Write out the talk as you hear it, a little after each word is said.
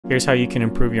Here's how you can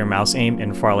improve your mouse aim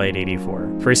in Farlight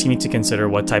 84. First, you need to consider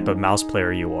what type of mouse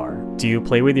player you are. Do you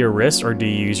play with your wrist or do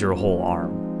you use your whole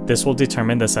arm? This will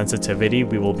determine the sensitivity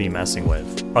we will be messing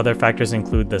with. Other factors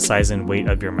include the size and weight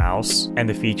of your mouse, and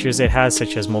the features it has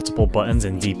such as multiple buttons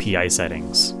and DPI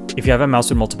settings. If you have a mouse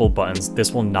with multiple buttons,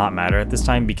 this will not matter at this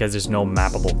time because there's no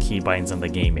mappable keybinds in the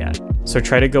game yet. So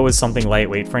try to go with something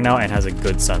lightweight for now and has a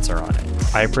good sensor on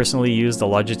it. I personally use the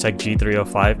Logitech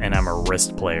G305 and I'm a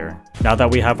wrist player. Now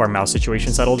that we have our mouse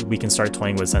situation settled, we can start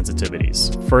toying with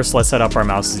sensitivities. First, let's set up our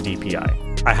mouse's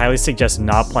DPI. I highly suggest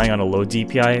not playing on a low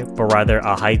DPI, but rather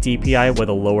a high DPI with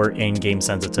a lower in-game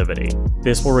sensitivity.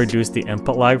 This will reduce the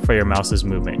input lag for your mouse's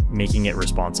movement, making it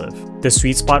responsive. The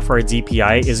sweet spot for a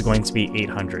DPI is going to be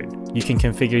 800. You can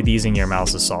configure these in your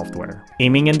mouse's software.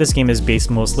 Aiming in this game is based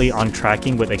mostly on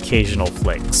tracking with occasional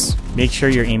flicks. Make sure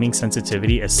your aiming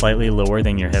sensitivity is slightly lower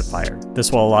than your hipfire.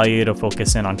 This will allow you to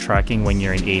focus in on tracking when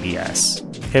you're in ADS.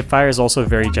 Hipfire is also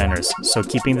very generous, so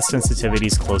keeping the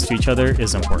sensitivities close to each other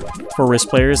is important. For wrist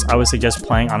players, I would suggest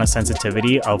playing on a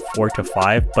sensitivity of 4 to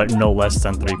 5, but no less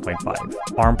than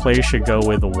 3.5. Arm players should go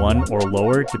with 1 or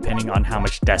lower depending on how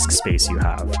much desk space you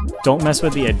have. Don't mess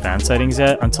with the advanced settings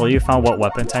yet until you found what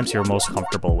weapon types you're most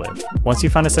comfortable with. Once you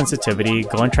found a sensitivity,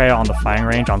 go and try it on the firing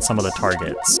range on some of the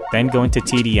targets. Then go into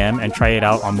TDM and try it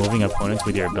out on moving opponents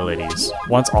with your abilities.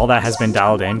 Once all that has been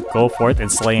dialed in, go forth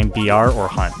and slay in BR or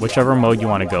Hunt, whichever mode you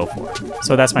want to go for.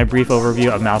 So that's my brief overview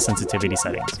of mouse sensitivity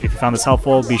settings. If you found this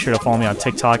helpful, be sure to follow me on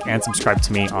TikTok and subscribe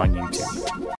to me on YouTube.